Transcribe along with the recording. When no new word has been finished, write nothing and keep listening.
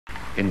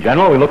In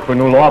general, we look for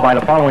new law by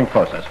the following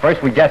process.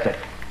 First, we guess it.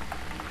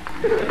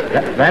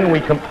 Then we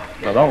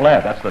no, don't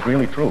laugh, that's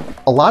really true.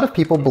 A lot of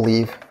people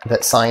believe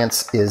that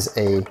science is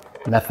a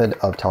method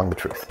of telling the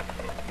truth.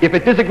 If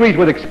it disagrees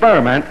with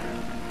experiment,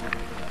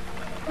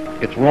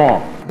 it's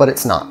wrong. But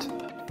it's not.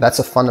 That's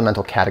a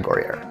fundamental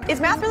category error. Is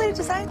math related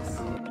to science?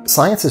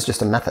 Science is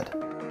just a method.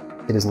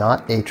 It is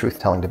not a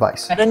truth-telling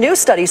device. And a new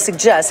study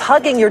suggests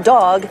hugging your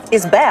dog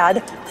is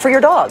bad for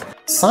your dog.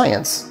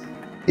 Science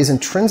is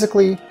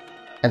intrinsically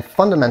and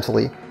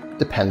fundamentally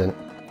dependent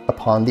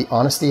upon the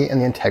honesty and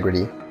the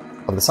integrity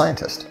of the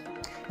scientist.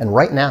 And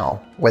right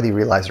now, whether you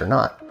realize it or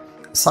not,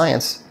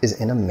 science is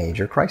in a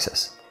major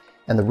crisis.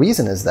 And the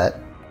reason is that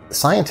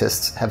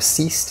scientists have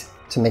ceased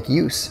to make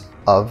use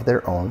of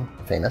their own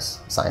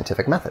famous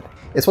scientific method.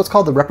 It's what's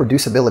called the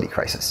reproducibility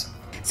crisis.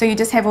 So you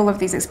just have all of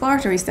these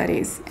exploratory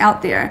studies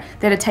out there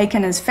that are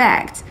taken as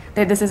fact,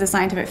 that this is a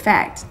scientific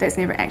fact that's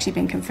never actually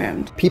been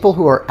confirmed. People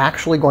who are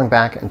actually going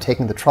back and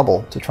taking the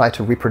trouble to try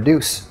to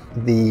reproduce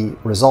the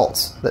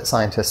results that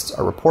scientists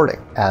are reporting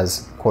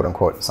as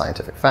quote-unquote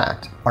scientific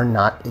fact are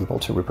not able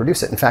to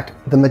reproduce it. In fact,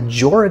 the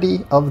majority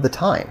of the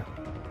time,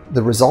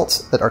 the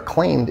results that are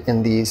claimed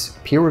in these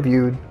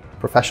peer-reviewed,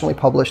 professionally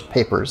published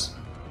papers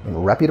in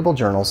reputable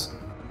journals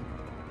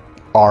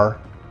are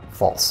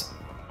false.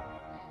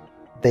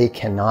 They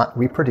cannot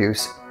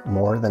reproduce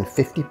more than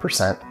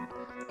 50%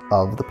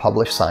 of the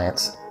published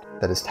science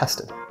that is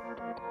tested.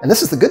 And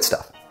this is the good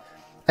stuff.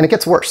 And it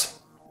gets worse.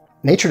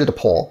 Nature did a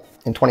poll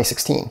in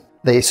 2016.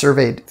 They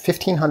surveyed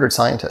 1,500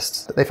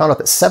 scientists. They found out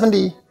that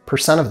 70%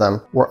 of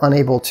them were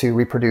unable to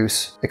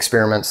reproduce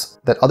experiments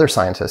that other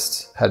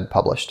scientists had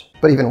published.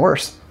 But even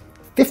worse,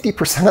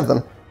 50% of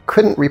them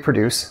couldn't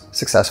reproduce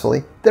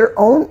successfully their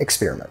own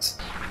experiments.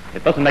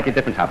 It doesn't make a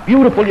difference how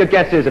beautiful your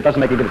guess is, it doesn't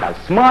make a difference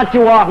how smart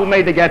you are who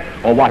made the guess,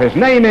 or what his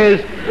name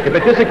is. If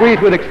it disagrees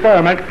with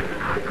experiment,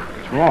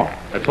 it's wrong.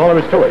 That's all there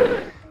is to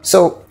it.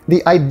 So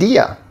the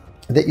idea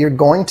that you're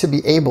going to be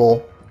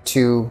able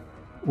to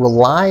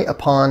rely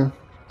upon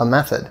a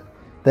method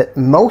that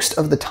most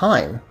of the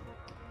time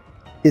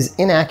is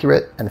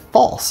inaccurate and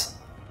false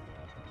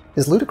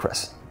is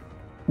ludicrous.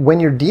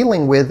 When you're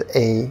dealing with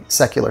a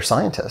secular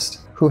scientist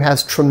who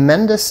has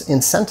tremendous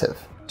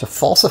incentive to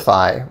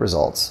falsify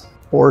results,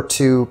 or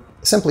to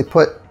simply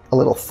put a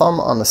little thumb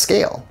on the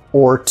scale,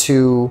 or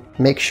to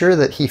make sure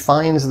that he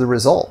finds the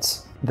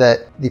results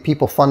that the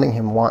people funding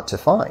him want to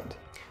find,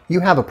 you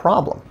have a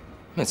problem.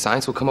 Man,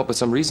 science will come up with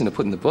some reason to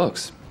put in the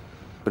books,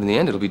 but in the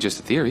end it'll be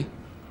just a theory.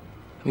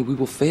 I mean, we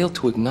will fail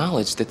to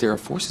acknowledge that there are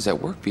forces at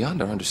work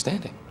beyond our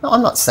understanding. Now,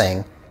 I'm not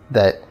saying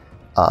that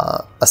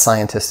a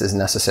scientist is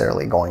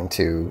necessarily going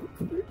to,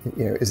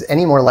 is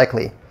any more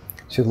likely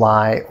to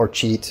lie or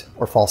cheat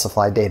or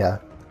falsify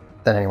data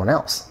than anyone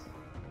else.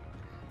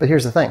 But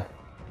here's the thing.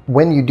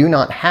 When you do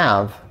not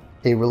have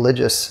a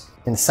religious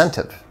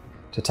incentive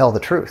to tell the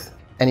truth,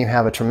 and you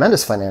have a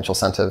tremendous financial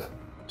incentive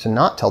to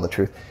not tell the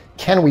truth,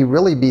 can we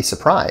really be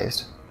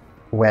surprised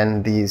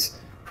when these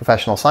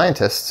professional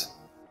scientists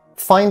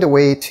find a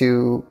way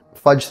to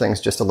fudge things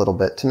just a little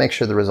bit to make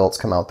sure the results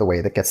come out the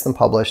way that gets them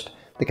published,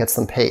 that gets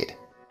them paid?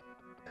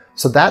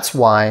 So that's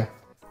why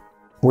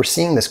we're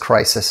seeing this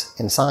crisis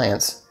in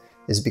science,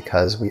 is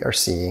because we are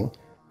seeing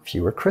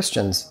fewer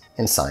Christians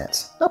in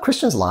science. Now,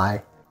 Christians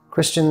lie.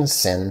 Christians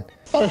sin.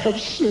 I have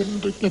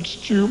sinned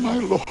against you, my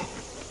Lord.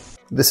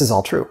 This is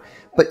all true.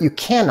 But you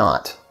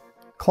cannot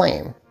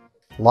claim,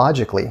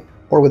 logically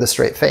or with a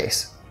straight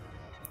face,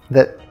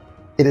 that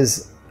it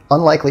is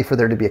unlikely for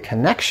there to be a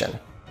connection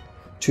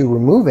to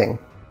removing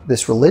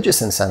this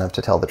religious incentive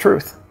to tell the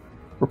truth,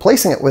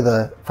 replacing it with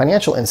a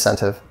financial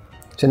incentive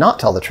to not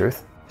tell the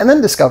truth, and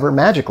then discover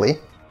magically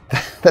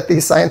that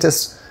these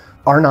scientists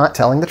are not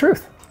telling the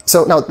truth.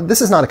 So now, this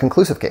is not a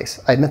conclusive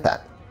case, I admit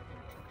that.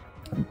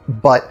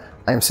 But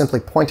I am simply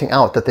pointing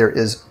out that there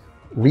is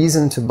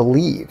reason to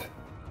believe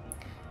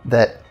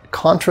that,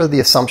 contra the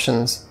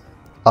assumptions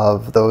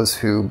of those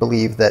who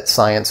believe that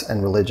science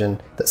and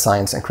religion, that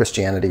science and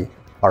Christianity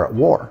are at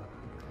war,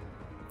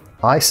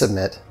 I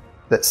submit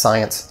that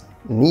science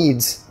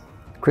needs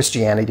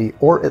Christianity,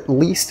 or at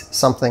least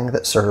something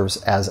that serves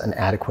as an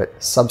adequate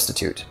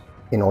substitute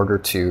in order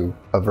to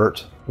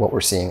avert what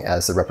we're seeing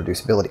as the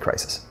reproducibility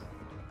crisis.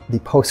 The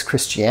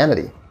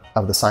post-Christianity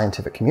of the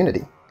scientific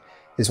community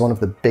is one of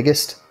the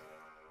biggest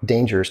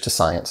dangers to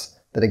science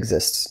that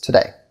exists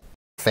today.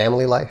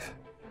 Family life,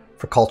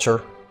 for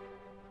culture,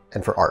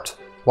 and for art.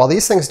 While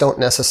these things don't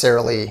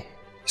necessarily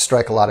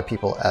strike a lot of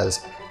people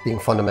as being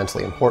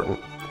fundamentally important,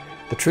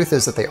 the truth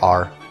is that they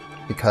are,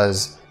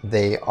 because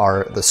they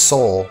are the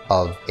soul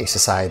of a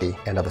society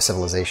and of a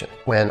civilization.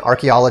 When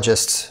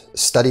archaeologists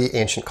study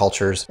ancient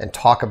cultures and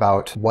talk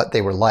about what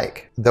they were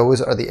like,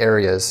 those are the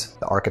areas,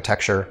 the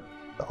architecture,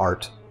 the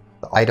art,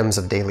 the items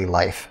of daily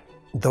life,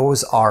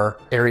 those are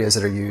areas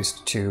that are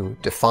used to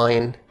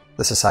define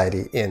the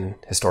society in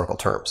historical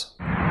terms.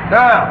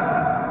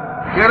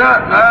 Now, get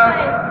up,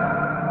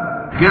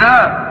 man. Get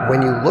up.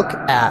 When you look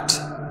at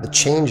the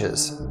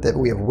changes that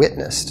we have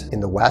witnessed in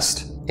the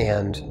West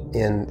and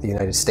in the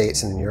United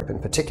States and in Europe in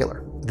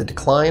particular. The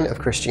decline of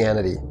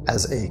Christianity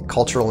as a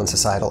cultural and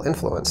societal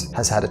influence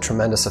has had a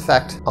tremendous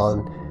effect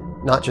on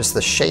not just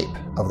the shape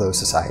of those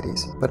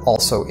societies, but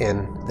also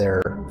in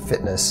their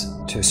fitness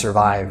to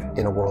survive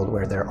in a world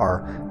where there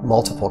are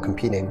multiple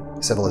competing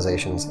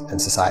civilizations and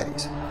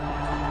societies.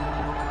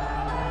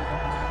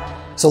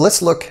 So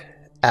let's look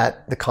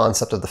at the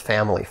concept of the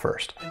family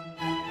first.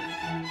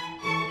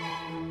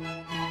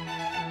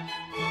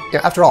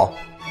 After all,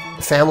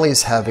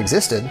 families have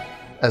existed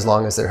as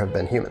long as there have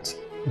been humans.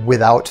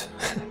 Without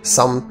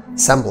some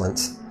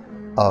semblance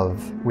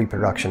of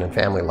reproduction and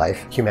family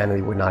life,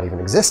 humanity would not even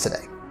exist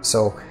today.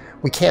 So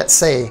we can't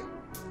say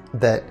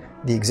that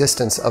the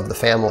existence of the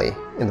family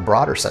in the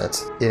broader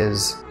sense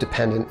is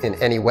dependent in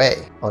any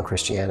way on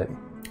Christianity.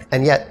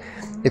 And yet,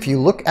 if you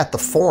look at the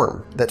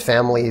form that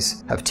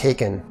families have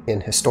taken in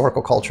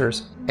historical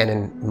cultures and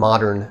in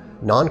modern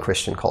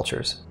non-Christian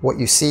cultures, what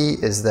you see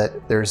is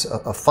that there's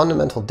a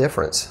fundamental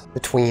difference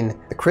between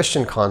the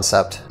Christian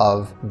concept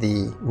of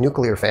the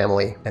nuclear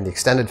family and the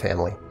extended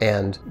family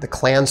and the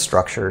clan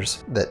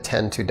structures that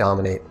tend to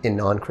dominate in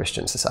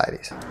non-Christian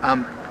societies.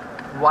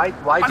 Why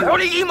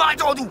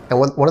do... And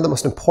one of the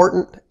most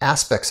important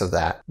aspects of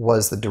that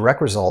was the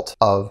direct result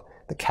of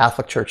the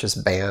Catholic Church's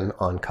ban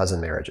on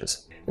cousin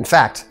marriages. In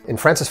fact, in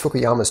Francis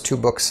Fukuyama's 2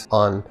 books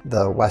on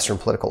the Western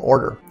political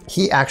order,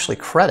 he actually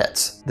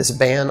credits this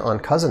ban on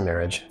cousin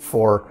marriage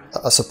for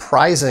a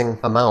surprising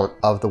amount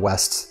of the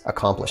West's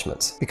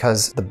accomplishments,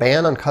 because the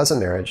ban on cousin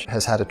marriage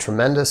has had a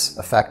tremendous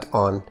effect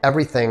on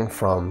everything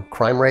from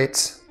crime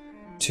rates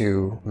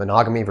to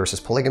monogamy versus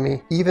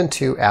polygamy, even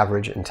to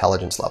average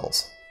intelligence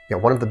levels.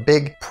 One of the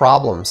big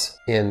problems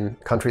in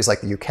countries like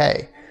the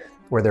UK,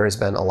 where there has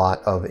been a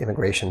lot of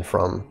immigration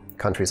from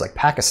countries like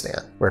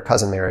Pakistan, where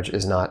cousin marriage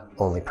is not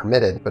only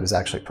permitted, but is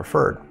actually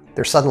preferred,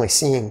 they're suddenly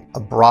seeing a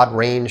broad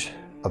range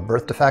of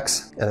birth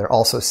defects, and they're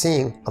also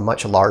seeing a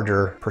much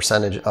larger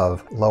percentage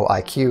of low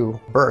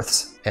IQ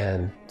births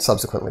and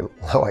subsequently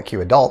low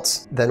IQ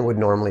adults than would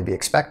normally be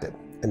expected.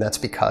 And that's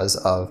because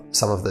of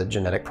some of the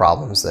genetic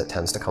problems that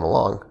tends to come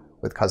along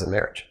with cousin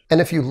marriage.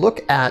 And if you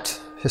look at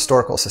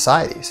historical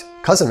societies,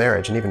 cousin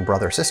marriage and even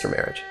brother-sister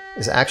marriage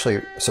is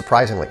actually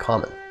surprisingly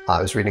common.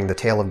 I was reading The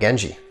Tale of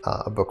Genji,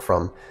 a book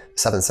from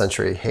 7th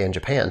century Heian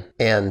Japan,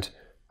 and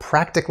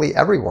practically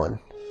everyone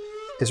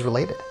is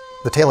related.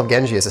 The Tale of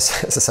Genji is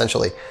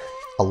essentially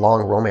a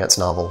long romance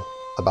novel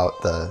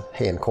about the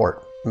Heian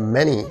court.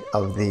 Many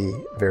of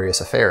the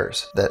various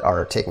affairs that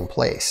are taking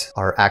place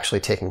are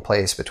actually taking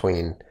place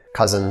between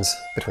cousins,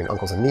 between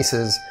uncles and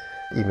nieces,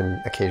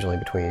 even occasionally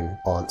between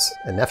aunts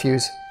and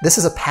nephews. This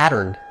is a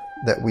pattern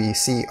that we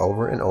see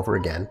over and over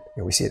again.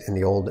 We see it in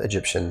the old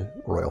Egyptian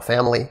royal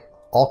family,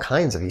 all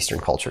kinds of Eastern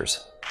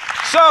cultures.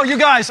 So, you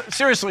guys,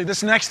 seriously,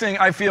 this next thing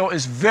I feel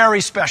is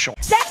very special.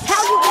 That's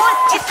how you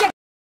want it, get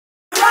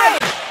right.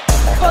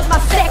 Cause my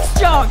sex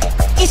junk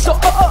is so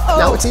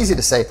Now, it's easy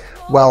to say,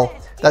 well,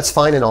 that's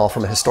fine and all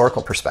from a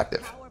historical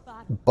perspective,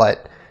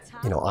 but,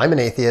 I'm an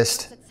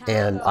atheist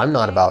and I'm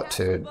not about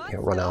to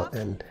run out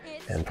and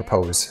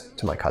propose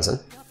to my cousin.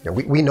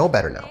 We know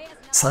better now.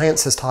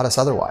 Science has taught us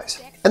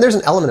otherwise. And there's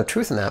an element of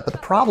truth in that, but the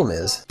problem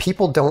is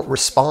people don't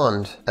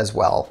respond as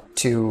well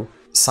to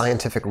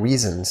scientific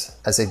reasons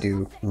as they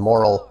do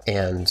moral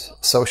and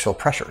social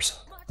pressures.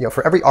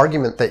 For every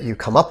argument that you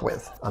come up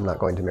with, I'm not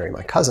going to marry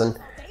my cousin,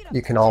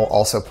 you can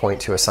also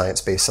point to a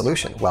science-based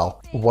solution.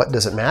 Well, what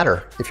does it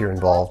matter if you're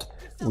involved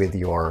with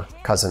your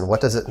cousin? What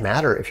does it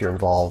matter if you're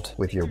involved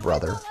with your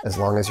brother, as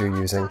long as you're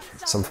using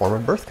some form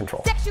of birth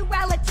control?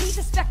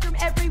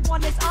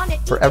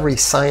 For every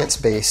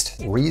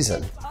science-based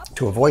reason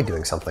to avoid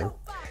doing something,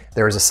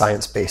 there is a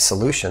science-based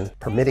solution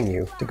permitting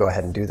you to go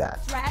ahead and do that.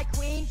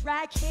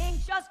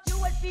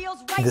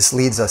 This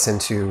leads us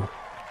into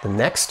the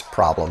next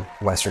problem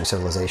Western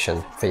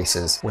civilization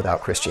faces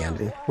without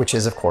Christianity, which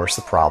is, of course,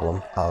 the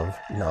problem of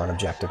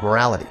non-objective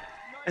morality.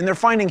 And they're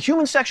finding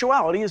human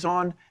sexuality is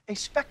on a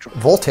spectrum.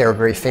 Voltaire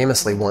very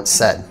famously once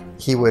said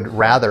he would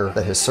rather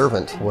that his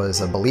servant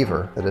was a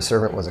believer, that his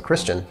servant was a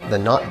Christian,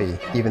 than not be,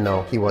 even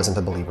though he wasn't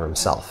a believer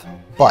himself.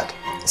 But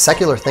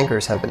secular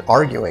thinkers have been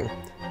arguing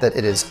that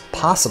it is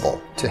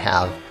possible to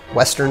have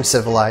Western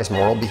civilized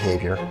moral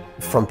behavior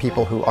from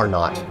people who are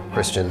not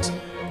Christians,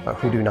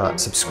 who do not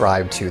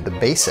subscribe to the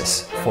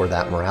basis for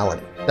that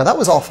morality. Now, that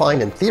was all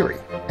fine in theory,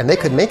 and they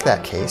could make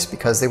that case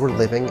because they were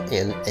living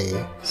in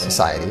a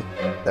society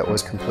that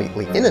was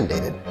completely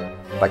inundated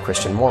by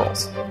Christian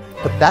morals.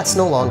 But that's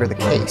no longer the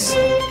case.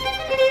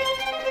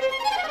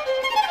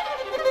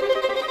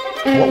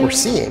 What we're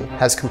seeing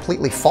has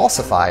completely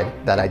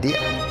falsified that idea.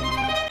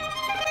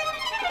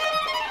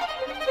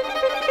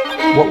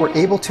 What we're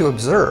able to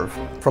observe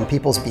from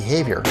people's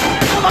behavior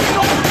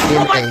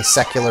in a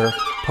secular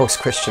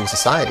post-Christian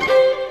society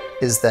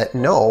is that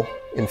no,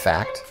 in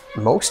fact,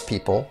 most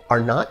people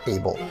are not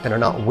able and are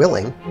not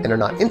willing and are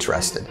not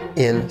interested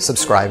in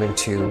subscribing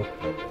to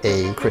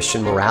a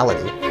Christian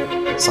morality,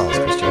 sans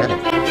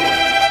Christianity.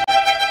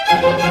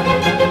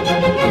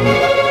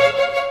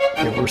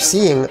 We're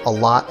seeing a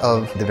lot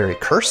of the very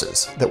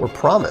curses that were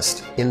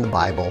promised in the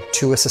Bible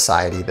to a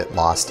society that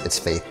lost its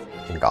faith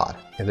in God.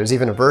 And there's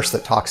even a verse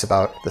that talks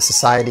about the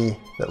society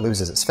that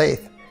loses its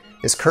faith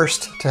is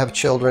cursed to have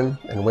children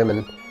and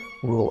women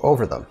rule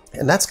over them.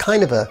 And that's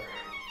kind of a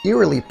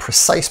eerily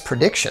precise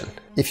prediction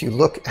if you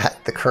look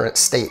at the current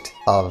state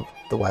of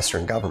the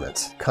Western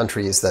governments,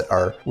 countries that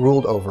are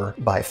ruled over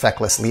by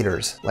feckless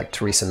leaders like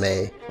Theresa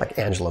May, like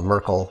Angela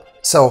Merkel.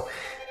 So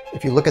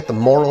if you look at the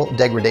moral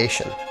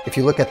degradation, if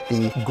you look at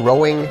the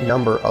growing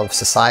number of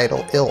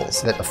societal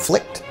ills that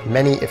afflict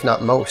many, if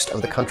not most,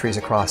 of the countries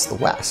across the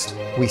West,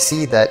 we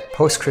see that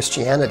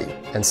post-Christianity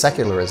and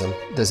secularism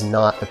does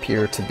not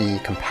appear to be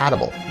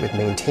compatible with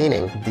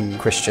maintaining the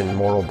Christian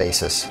moral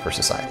basis for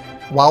society.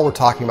 While we're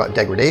talking about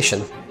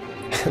degradation,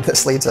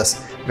 this leads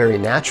us very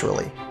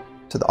naturally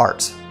to the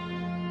arts.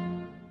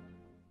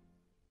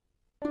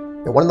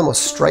 Now, one of the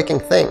most striking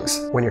things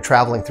when you're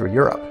traveling through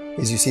Europe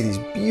is you see these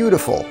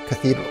beautiful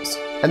cathedrals.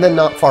 And then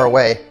not far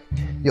away,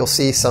 you'll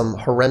see some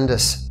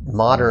horrendous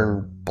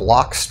modern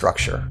block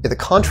structure. The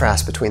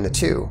contrast between the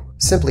two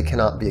simply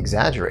cannot be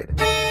exaggerated.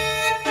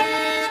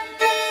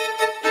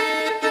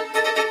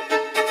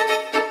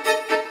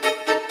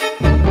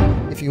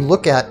 If you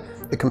look at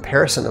the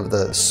comparison of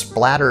the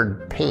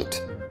splattered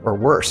paint, or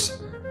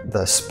worse,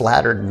 the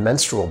splattered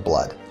menstrual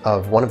blood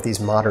of one of these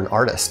modern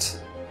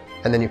artists,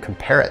 and then you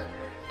compare it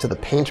to the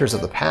painters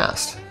of the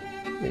past,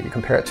 you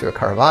compare it to a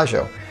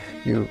Caravaggio,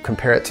 you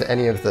compare it to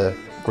any of the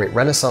great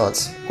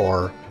Renaissance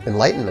or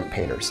Enlightenment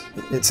painters,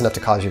 it's enough to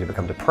cause you to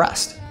become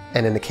depressed.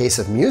 And in the case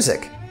of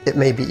music, it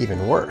may be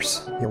even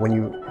worse. When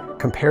you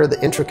compare the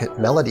intricate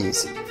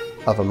melodies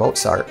of a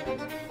Mozart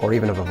or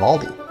even of a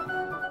Vivaldi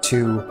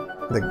to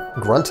the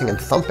grunting and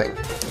thumping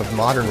of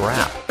modern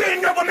rap,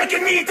 and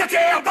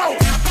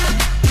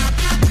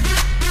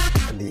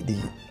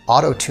the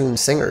auto-tuned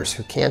singers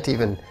who can't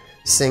even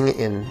sing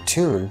in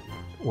tune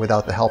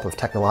without the help of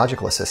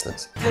technological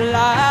assistance.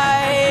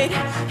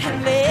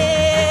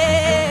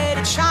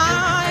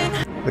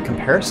 The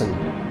comparison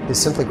is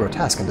simply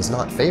grotesque and does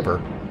not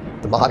favor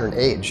the modern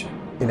age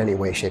in any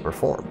way, shape, or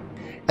form.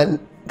 And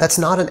that's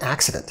not an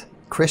accident.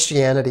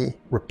 Christianity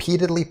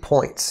repeatedly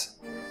points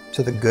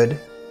to the good,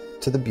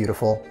 to the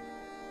beautiful,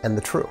 and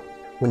the true.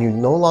 When you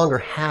no longer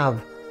have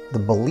the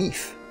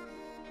belief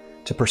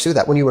to pursue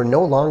that, when you are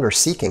no longer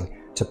seeking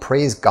to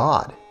praise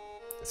God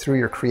through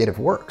your creative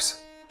works,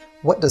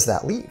 what does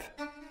that leave?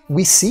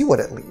 We see what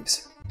it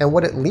leaves. And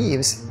what it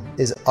leaves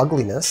is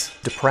ugliness,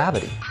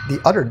 depravity,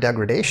 the utter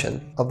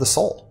degradation of the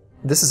soul.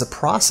 This is a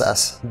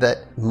process that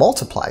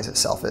multiplies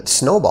itself, it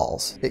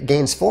snowballs, it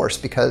gains force,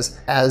 because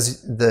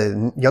as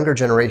the younger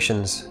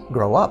generations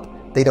grow up,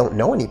 they don't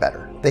know any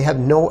better. They have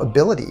no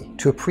ability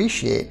to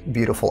appreciate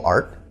beautiful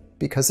art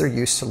because they're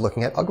used to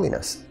looking at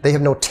ugliness. They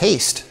have no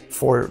taste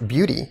for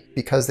beauty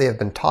because they have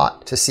been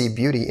taught to see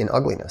beauty in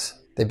ugliness.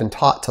 They've been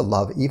taught to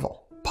love evil.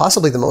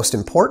 Possibly the most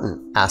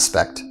important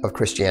aspect of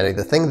Christianity,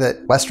 the thing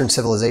that Western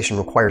civilization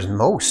requires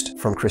most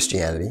from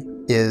Christianity,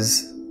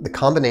 is the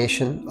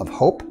combination of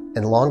hope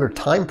and longer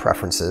time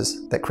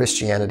preferences that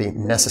Christianity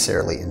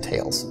necessarily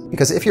entails.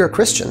 Because if you're a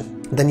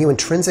Christian, then you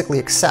intrinsically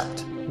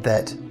accept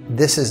that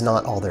this is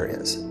not all there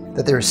is,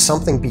 that there is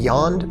something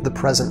beyond the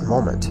present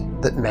moment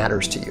that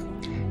matters to you.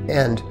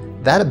 And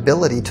that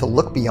ability to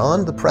look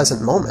beyond the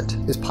present moment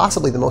is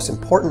possibly the most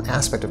important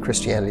aspect of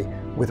Christianity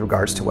with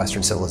regards to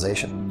Western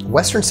civilization.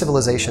 Western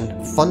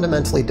civilization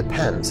fundamentally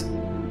depends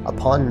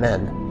upon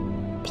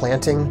men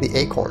planting the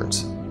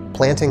acorns,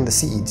 planting the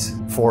seeds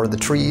for the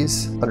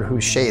trees under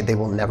whose shade they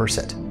will never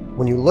sit.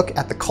 When you look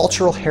at the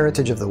cultural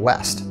heritage of the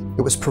West,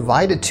 it was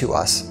provided to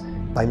us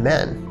by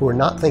men who were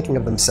not thinking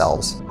of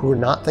themselves, who were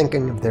not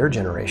thinking of their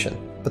generation,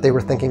 but they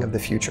were thinking of the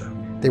future.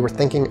 They were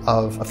thinking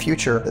of a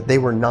future that they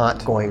were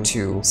not going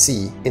to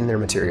see in their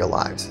material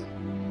lives.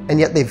 And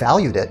yet they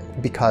valued it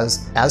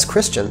because, as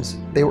Christians,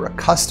 they were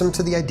accustomed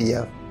to the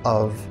idea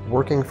of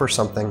working for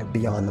something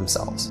beyond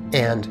themselves.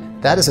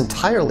 And that is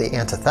entirely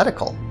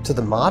antithetical to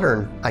the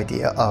modern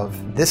idea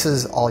of this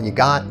is all you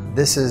got,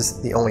 this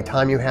is the only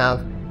time you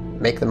have,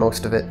 make the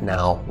most of it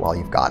now while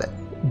you've got it.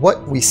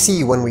 What we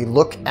see when we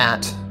look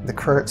at the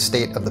current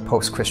state of the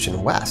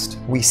post-Christian West,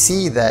 we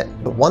see that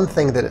the one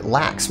thing that it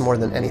lacks more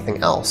than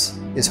anything else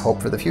is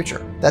hope for the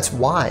future. That's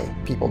why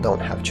people don't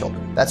have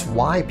children. That's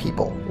why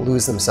people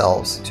lose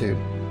themselves to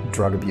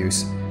drug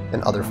abuse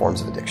and other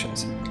forms of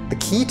addictions. The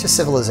key to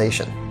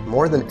civilization,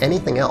 more than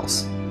anything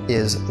else,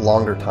 is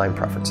longer time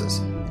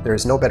preferences. There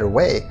is no better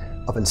way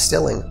of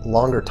instilling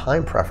longer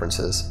time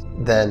preferences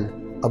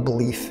than a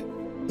belief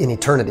in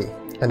eternity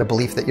and a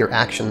belief that your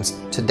actions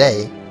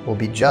today will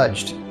be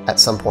judged at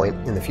some point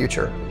in the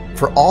future.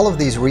 For all of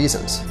these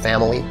reasons,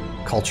 family,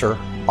 culture,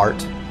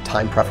 art,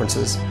 time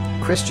preferences,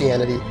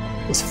 Christianity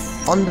is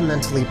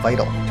fundamentally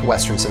vital to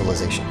Western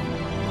civilization.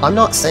 I'm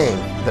not saying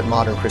that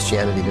modern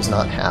Christianity does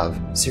not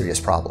have serious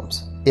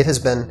problems. It has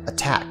been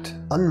attacked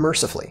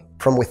unmercifully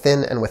from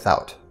within and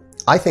without.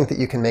 I think that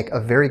you can make a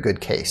very good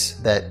case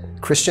that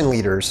Christian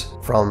leaders,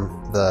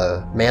 from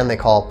the man they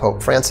call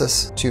Pope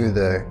Francis to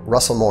the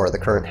Russell Moore, the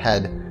current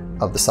head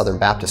of the Southern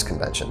Baptist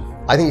Convention.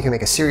 I think you can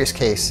make a serious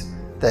case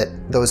that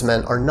those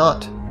men are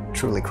not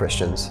truly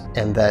Christians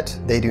and that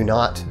they do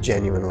not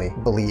genuinely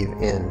believe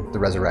in the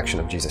resurrection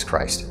of Jesus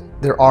Christ.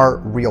 There are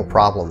real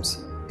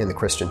problems in the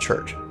Christian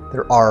church.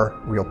 There are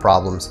real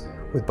problems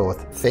with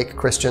both fake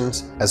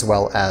Christians as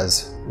well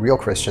as real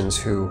Christians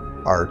who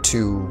are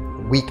too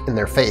weak in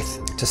their faith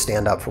to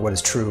stand up for what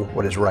is true,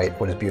 what is right,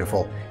 what is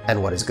beautiful,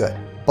 and what is good.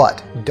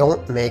 But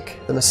don't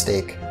make the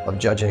mistake of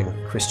judging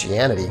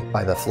Christianity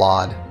by the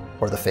flawed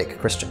or the fake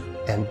Christian.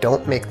 And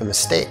don't make the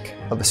mistake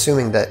of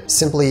assuming that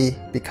simply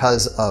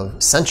because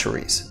of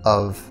centuries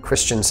of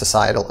Christian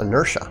societal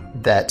inertia,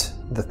 that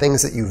the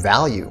things that you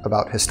value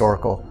about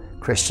historical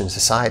Christian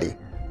society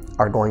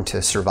are going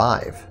to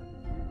survive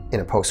in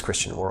a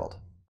post-Christian world.